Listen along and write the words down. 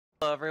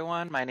Hello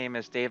everyone, my name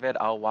is David.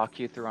 I'll walk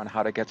you through on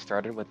how to get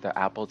started with the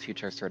Apple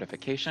Teacher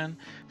certification.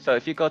 So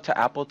if you go to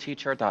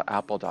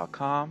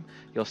appleteacher.apple.com,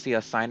 you'll see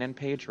a sign-in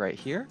page right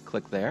here.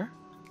 Click there.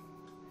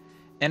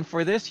 And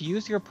for this,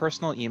 use your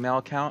personal email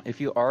account.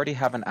 If you already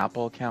have an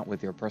Apple account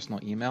with your personal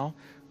email,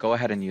 go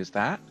ahead and use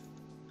that.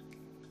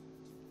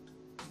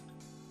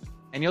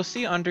 And you'll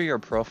see under your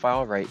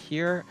profile right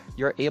here,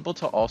 you're able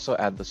to also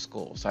add the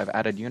school. So I've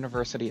added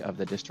University of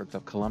the District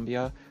of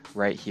Columbia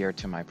right here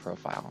to my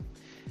profile.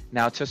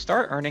 Now to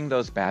start earning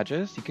those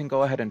badges, you can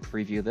go ahead and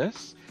preview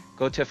this,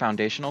 go to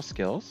Foundational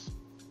Skills,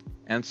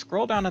 and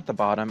scroll down at the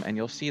bottom and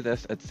you'll see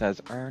this, it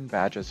says Earn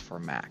Badges for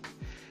Mac.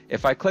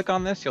 If I click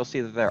on this, you'll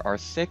see that there are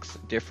 6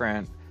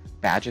 different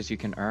badges you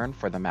can earn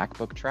for the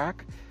MacBook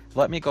track.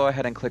 Let me go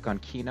ahead and click on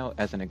Keynote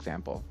as an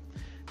example.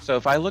 So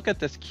if I look at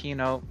this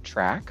Keynote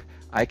track,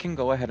 I can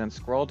go ahead and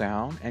scroll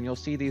down and you'll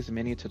see these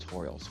mini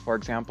tutorials. For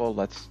example,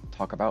 let's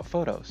talk about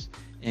photos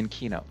in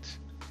Keynote.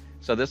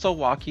 So this will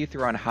walk you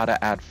through on how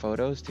to add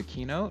photos to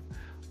Keynote.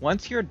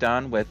 Once you're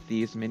done with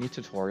these mini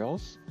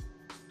tutorials,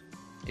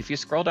 if you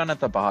scroll down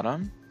at the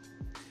bottom,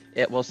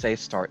 it will say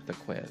start the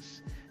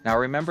quiz. Now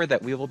remember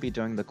that we will be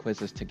doing the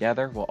quizzes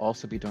together. We'll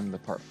also be doing the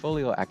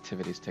portfolio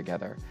activities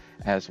together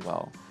as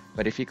well.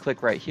 But if you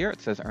click right here,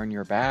 it says earn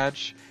your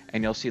badge,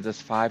 and you'll see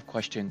this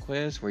 5-question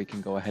quiz where you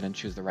can go ahead and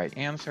choose the right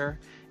answer,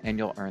 and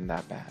you'll earn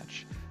that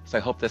badge. So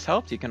I hope this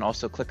helped. You can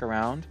also click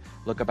around,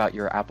 look about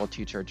your Apple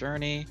Teacher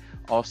journey,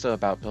 also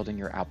about building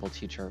your Apple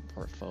Teacher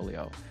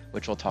portfolio,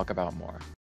 which we'll talk about more.